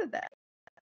even thought of that.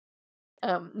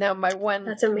 Now, my one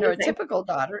That's amazing. neurotypical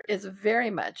daughter is very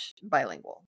much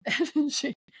bilingual.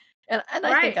 And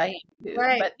I think Right. I am too.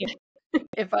 Right. But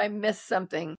if I miss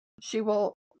something, she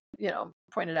will,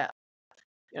 point it out.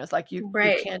 It's like you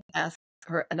can't ask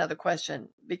her another question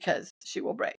because she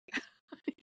will break.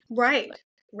 Right.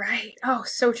 Right. Oh,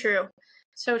 so true.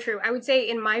 So true. I would say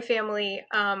in my family,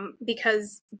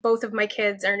 because both of my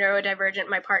kids are neurodivergent,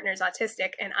 my partner's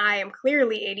autistic, and I am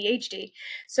clearly ADHD.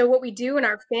 So what we do in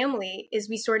our family is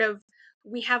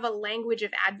we have a language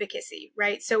of advocacy,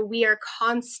 right? So we are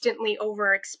constantly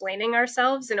over explaining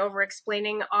ourselves and over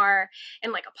explaining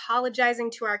and like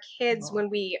apologizing to our kids when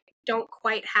we don't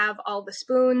quite have all the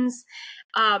spoons,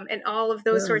 and all of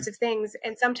those sorts of things.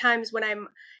 And sometimes when I'm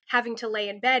having to lay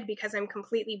in bed because I'm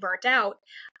completely burnt out,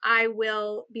 I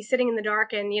will be sitting in the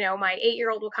dark and, my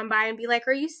 8-year-old will come by and be like,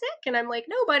 "Are you sick?" And I'm like,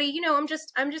 "No, buddy, I'm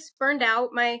just burned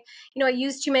out. I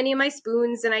used too many of my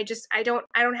spoons and I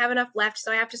don't have enough left.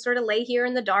 So I have to sort of lay here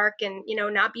in the dark and,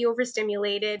 not be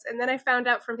overstimulated." And then I found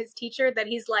out from his teacher that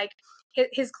he's like,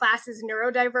 his class is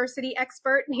neurodiversity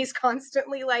expert, and he's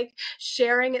constantly like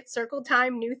sharing at circle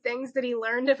time new things that he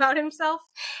learned about himself.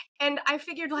 And I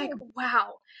figured like,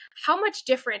 wow, how much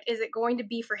different is it going to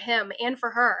be for him and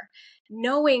for her,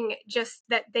 knowing just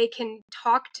that they can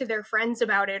talk to their friends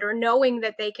about it, or knowing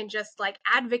that they can just like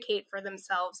advocate for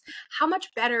themselves. How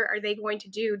much better are they going to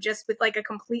do just with like a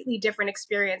completely different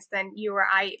experience than you or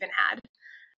I even had?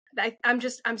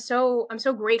 I'm so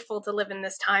grateful to live in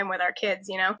this time with our kids,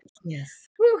 Yes.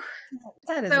 Whew.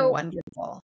 That is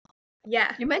wonderful.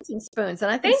 Yeah. You mentioned spoons, and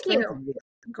I think spoons are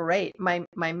great. My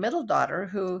middle daughter,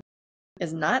 who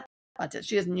is not autistic,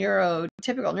 she is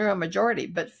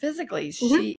neuromajority, but physically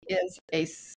she is a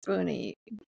spoony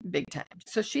big time.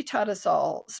 So she taught us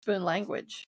all spoon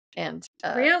language. And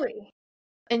really?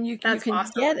 And you can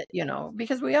awesome. Get it,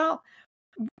 because we all,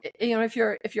 if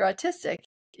you're autistic,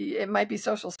 it might be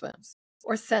social spoons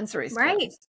or sensory spoons.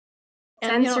 Right.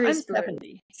 And I'm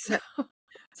 70.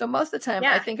 So most of the time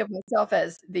I think of myself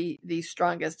as the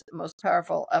strongest, most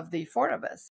powerful of the four of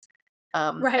us.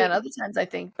 Right. And other times I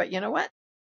think, but you know what?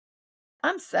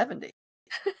 I'm 70.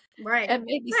 Right. And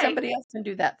maybe somebody else can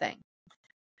do that thing.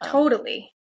 Totally.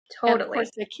 And of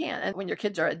course they can. And when your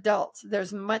kids are adults,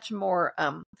 there's much more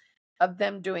of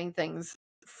them doing things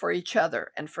for each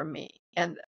other and for me.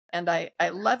 And I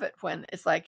love it when it's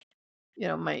like,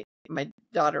 my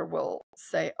daughter will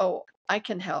say, "Oh, I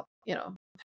can help."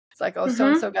 It's like, "Oh,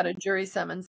 so-and-so got a jury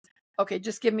summons. Okay,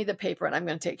 just give me the paper and I'm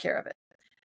going to take care of it."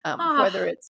 Whether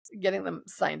it's getting them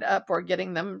signed up or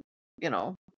getting them,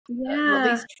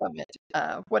 released from it,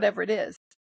 whatever it is.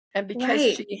 And because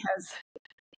she has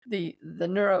the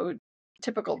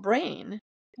neurotypical brain,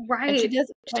 and she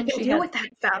does when she deal with that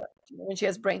stuff when she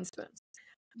has brain spoons.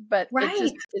 But it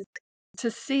just is to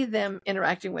see them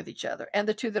interacting with each other. And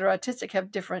the two that are autistic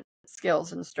have different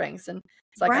skills and strengths. And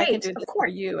it's like, I can do this for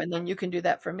you, and then you can do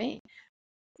that for me.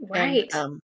 Right.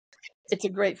 And it's a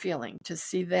great feeling to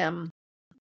see them,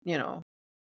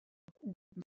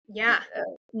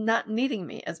 not needing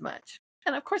me as much.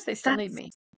 And of course they still need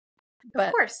me. But,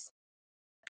 of course.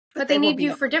 But they need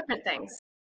you for different things.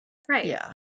 Right.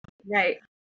 Yeah. Right.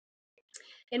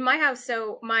 In my house,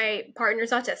 so my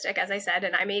partner's autistic, as I said,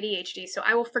 and I'm ADHD, so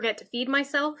I will forget to feed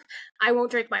myself. I won't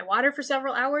drink my water for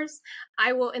several hours.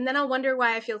 And then I'll wonder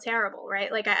why I feel terrible, right?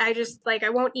 Like I just, like, I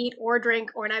won't eat or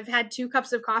drink, and I've had 2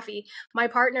 cups of coffee. My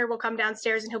partner will come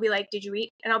downstairs and he'll be like, "Did you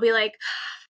eat?" And I'll be like,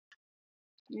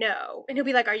 "No." And he'll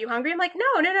be like, "Are you hungry?" I'm like, no,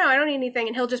 I don't eat anything.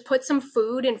 And he'll just put some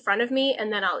food in front of me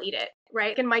and then I'll eat it,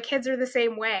 right? And my kids are the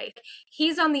same way.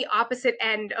 He's on the opposite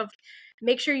end of,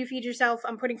 make sure you feed yourself.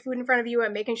 I'm putting food in front of you.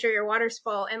 I'm making sure your water's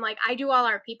full. And like, I do all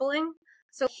our peopling.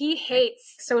 So he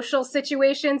hates social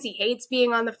situations. He hates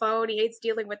being on the phone. He hates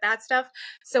dealing with that stuff.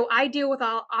 So I deal with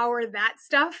all that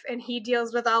stuff, and he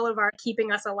deals with all of our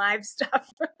keeping us alive stuff.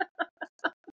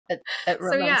 It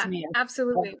reminds me of,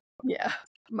 absolutely. Yeah.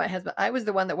 My husband, I was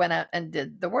the one that went out and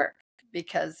did the work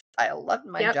because I loved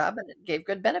my job and it gave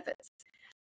good benefits.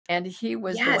 And he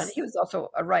was the one, he was also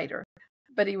a writer,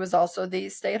 but he was also the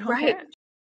stay-at-home parent,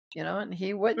 and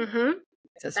he would.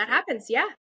 That happens. Yeah.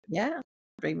 Yeah.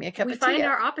 Bring me a cup of tea. We find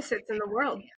our opposites in the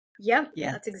world. Yeah.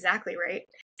 That's exactly right.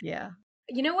 Yeah.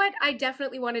 You know what? I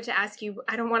definitely wanted to ask you,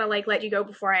 I don't want to let you go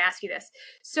before I ask you this.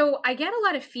 So I get a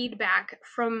lot of feedback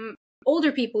from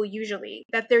older people usually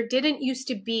that there didn't used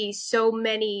to be so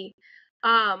many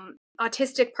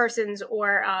autistic persons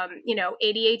or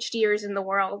ADHDers in the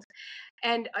world,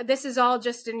 and this is all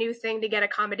just a new thing to get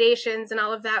accommodations and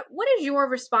all of that. What is your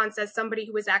response as somebody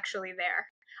who was actually there?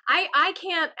 I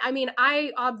can't, I mean,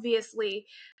 I obviously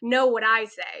know what I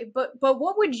say, but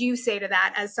what would you say to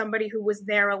that as somebody who was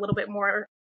there a little bit more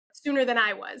sooner than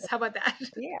I was? How about that?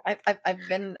 Yeah, I've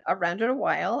been around it a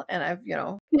while, and I've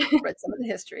read some of the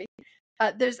history.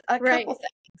 There's a couple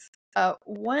things.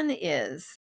 One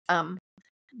is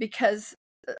because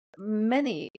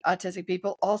many autistic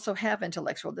people also have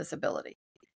intellectual disability,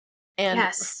 and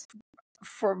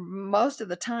for most of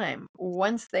the time,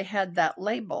 once they had that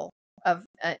label of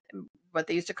what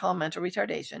they used to call mental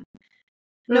retardation,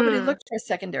 nobody looked for a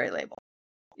secondary label.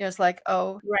 It's like,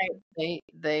 oh,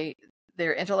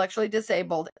 they're intellectually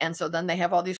disabled, and so then they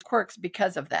have all these quirks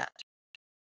because of that.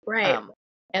 Right.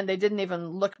 And they didn't even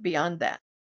look beyond that.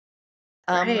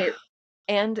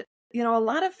 And, a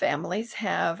lot of families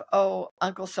have,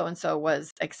 Uncle so-and-so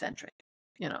was eccentric,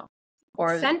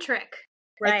 or eccentric.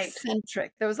 Right.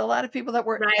 Eccentric. There was a lot of people that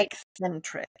were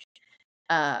eccentric.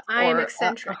 I'm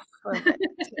eccentric.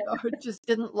 Who just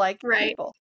didn't like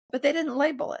people, but they didn't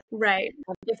label it. Right.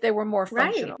 If they were more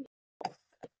functional.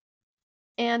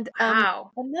 And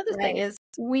another thing is,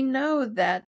 we know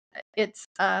that there's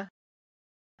a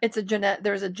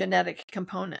genetic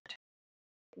component.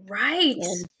 Right.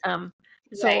 And,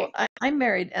 so I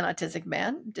married an autistic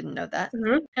man, didn't know that.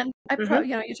 And I probably,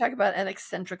 you talk about an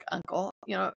eccentric uncle,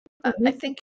 I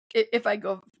think if I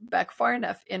go back far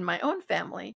enough in my own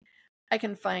family, I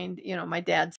can find, my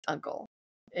dad's uncle.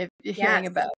 If you're hearing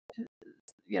about,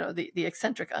 the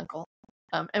eccentric uncle.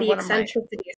 And the one of my,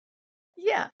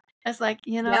 it's like,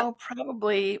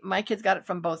 probably my kids got it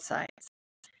from both sides.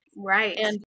 Right.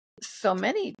 And so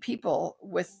many people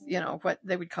with, what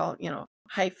they would call,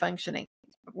 high functioning,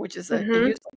 which is a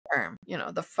useful term,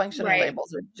 the functional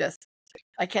labels are just,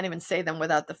 I can't even say them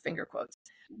without the finger quotes.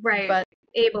 Right. But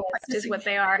ableist is what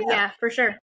they are. Yeah, for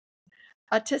sure.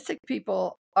 Autistic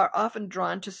people are often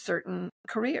drawn to certain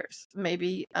careers,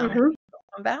 maybe Silicon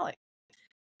Valley.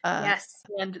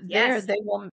 And there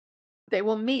they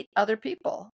will meet other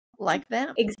people like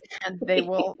them. Exactly. And they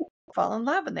will fall in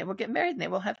love, and they will get married, and they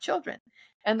will have children.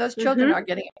 And those children are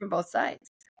getting it from both sides.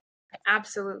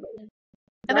 Absolutely.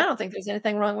 And I don't think there's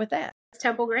anything wrong with that.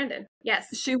 Temple Grandin. Yes.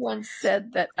 She once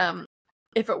said that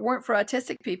if it weren't for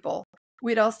autistic people,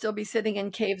 we'd all still be sitting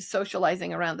in caves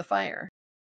socializing around the fire.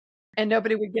 And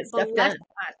nobody would get stuff done.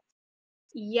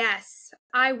 Yes.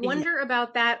 I wonder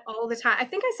about that all the time. I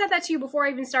think I said that to you before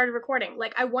I even started recording.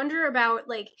 Like, I wonder about,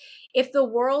 like, if the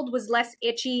world was less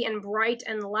itchy and bright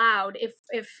and loud, if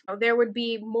there would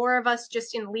be more of us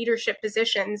just in leadership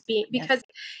positions, because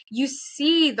you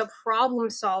see the problem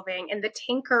solving and the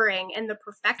tinkering and the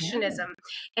perfectionism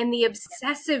and the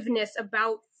obsessiveness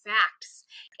about facts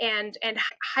and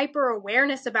hyper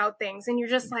awareness about things, and you're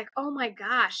just like, oh my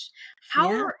gosh,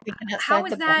 how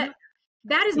is that?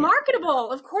 That is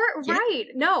marketable, of course, right?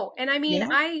 No, and I mean,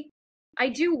 I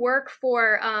do work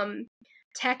for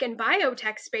tech and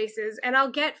biotech spaces, and I'll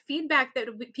get feedback that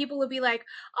people will be like,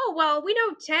 oh, well, we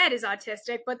know Ted is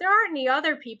autistic, but there aren't any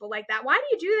other people like that. Why do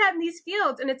you do that in these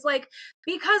fields? And it's like,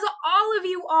 because all of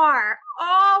you are.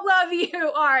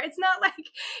 It's not like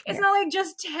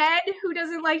just Ted who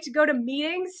doesn't like to go to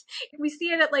meetings. We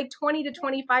see it at like 20 to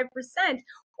 25%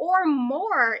 or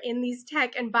more in these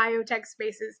tech and biotech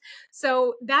spaces.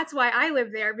 So that's why I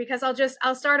live there, because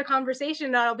I'll start a conversation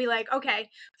and I'll be like, okay,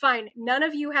 fine, none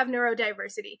of you have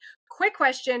neurodiversity. Quick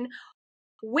question,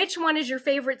 which one is your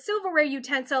favorite silverware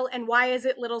utensil and why is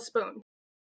it little spoon?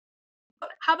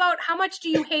 How about how much do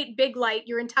you hate big light?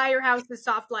 Your entire house is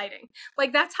soft lighting.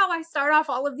 Like, that's how I start off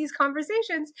all of these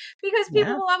conversations, because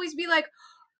people will always be like,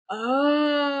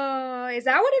 oh, is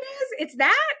that what it is? It's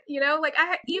that, like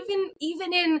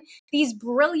even in these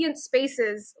brilliant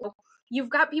spaces, you've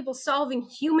got people solving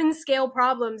human scale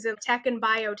problems in tech and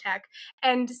biotech.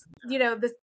 And,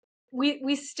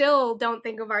 we still don't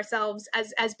think of ourselves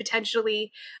as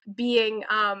potentially being,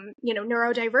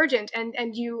 neurodivergent.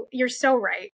 And you're so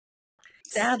right.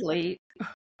 Sadly,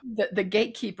 the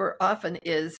gatekeeper often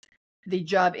is the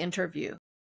job interview.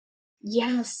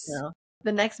 Yes.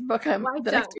 The next book I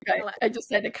just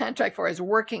signed a contract for is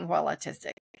Working While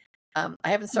Autistic. I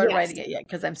haven't started writing it yet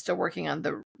because I'm still working on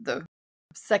the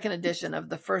second edition of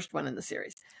the first one in the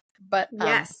series. But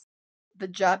the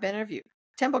job interview.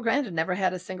 Temple Grandin never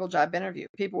had a single job interview.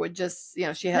 People would just,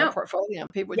 she had a portfolio, and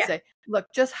people would say, look,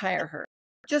 just hire her.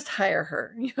 Just hire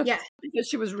her. Because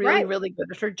she was really, really good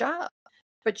at her job.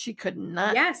 But she could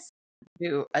not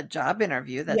do a job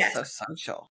interview that's so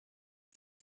social.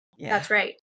 Yeah.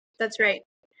 That's right.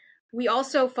 We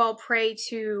also fall prey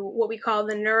to what we call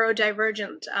the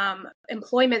neurodivergent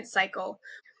employment cycle.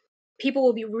 people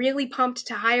will be really pumped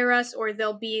to hire us, or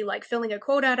they'll be like filling a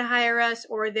quota to hire us,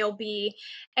 or they'll be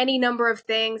any number of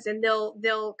things, and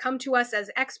they'll come to us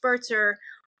as experts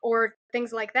or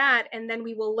things like that, and then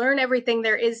we will learn everything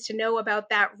there is to know about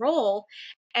that role,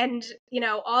 and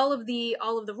all of the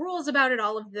rules about it,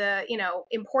 all of the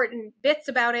important bits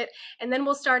about it, and then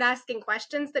we'll start asking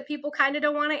questions that people kind of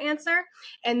don't want to answer,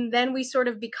 and then we sort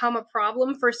of become a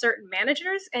problem for certain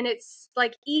managers. And it's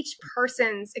like each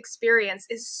person's experience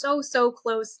is so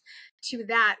close to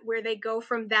that, where they go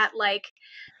from that, like,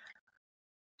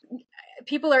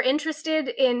 people are interested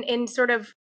in sort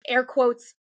of air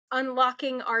quotes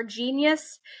unlocking our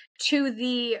genius, to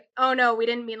the, oh no, we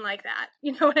didn't mean like that.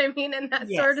 You know what I mean? And that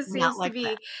sort of seems to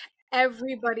be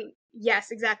everybody. Yes,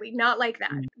 exactly. Not like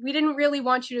that. We didn't really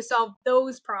want you to solve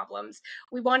those problems.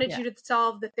 We wanted you to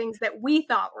solve the things that we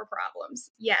thought were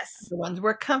problems. Yes. The ones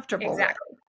we're comfortable with.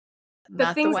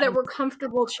 The things that we're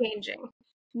comfortable changing,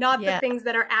 not the things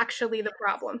that are actually the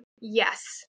problem.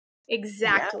 Yes,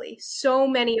 exactly. So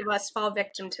many of us fall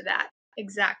victim to that.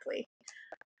 Exactly.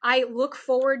 I look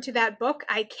forward to that book.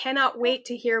 I cannot wait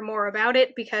to hear more about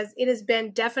it, because it has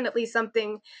been definitely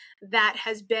something that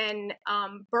has been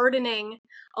burdening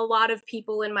a lot of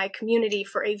people in my community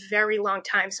for a very long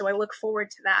time. So I look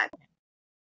forward to that.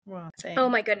 Well, oh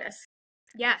my goodness.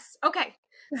 Yes. Okay.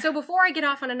 So before I get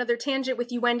off on another tangent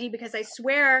with you, Wendy, because I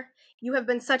swear you have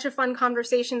been such a fun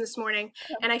conversation this morning,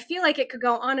 and I feel like it could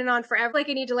go on and on forever. Like,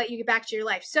 I need to let you get back to your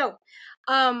life. So,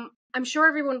 I'm sure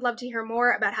everyone would love to hear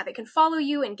more about how they can follow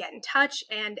you and get in touch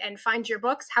and find your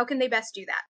books. How can they best do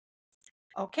that?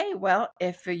 Okay, well,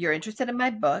 if you're interested in my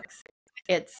books,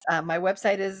 it's my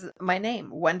website is my name,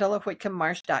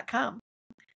 wendelawhitcombmarsh.com.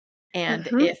 And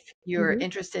if you're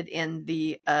interested in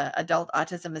the adult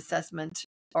autism assessment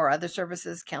or other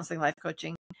services, counseling, life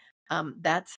coaching,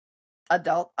 that's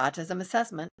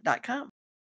adultautismassessment.com.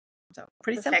 So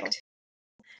pretty simple.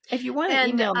 If you want to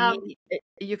email me,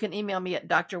 you can email me at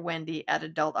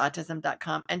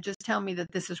drwendy@adultautism.com and just tell me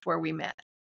that this is where we met,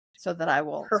 so that I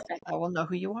will know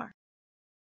who you are.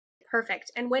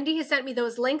 Perfect. And Wendy has sent me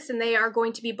those links, and they are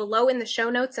going to be below in the show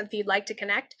notes if you'd like to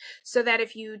connect, so that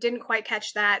if you didn't quite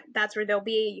catch that, that's where they'll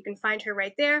be. You can find her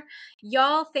right there.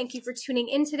 Y'all, thank you for tuning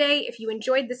in today. If you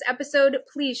enjoyed this episode,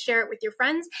 please share it with your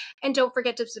friends. And don't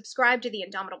forget to subscribe to the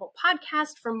Indomitable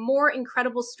Podcast for more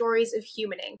incredible stories of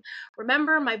humaning.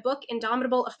 Remember, my book,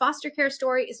 Indomitable, A Foster Care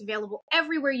Story, is available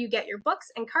everywhere you get your books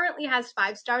and currently has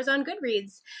 5 stars on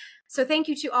Goodreads. So thank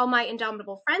you to all my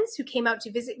Indomitable friends who came out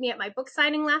to visit me at my book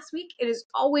signing last week. It is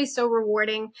always so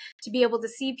rewarding to be able to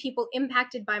see people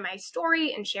impacted by my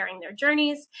story and sharing their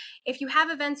journeys. If you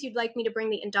have events you'd like me to bring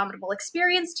the Indomitable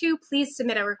experience to, please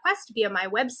submit a request via my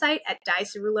website at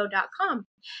dicerulo.com.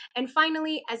 And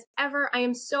finally, as ever, I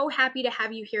am so happy to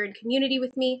have you here in community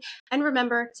with me. And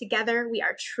remember, together we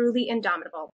are truly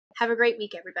indomitable. Have a great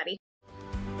week, everybody.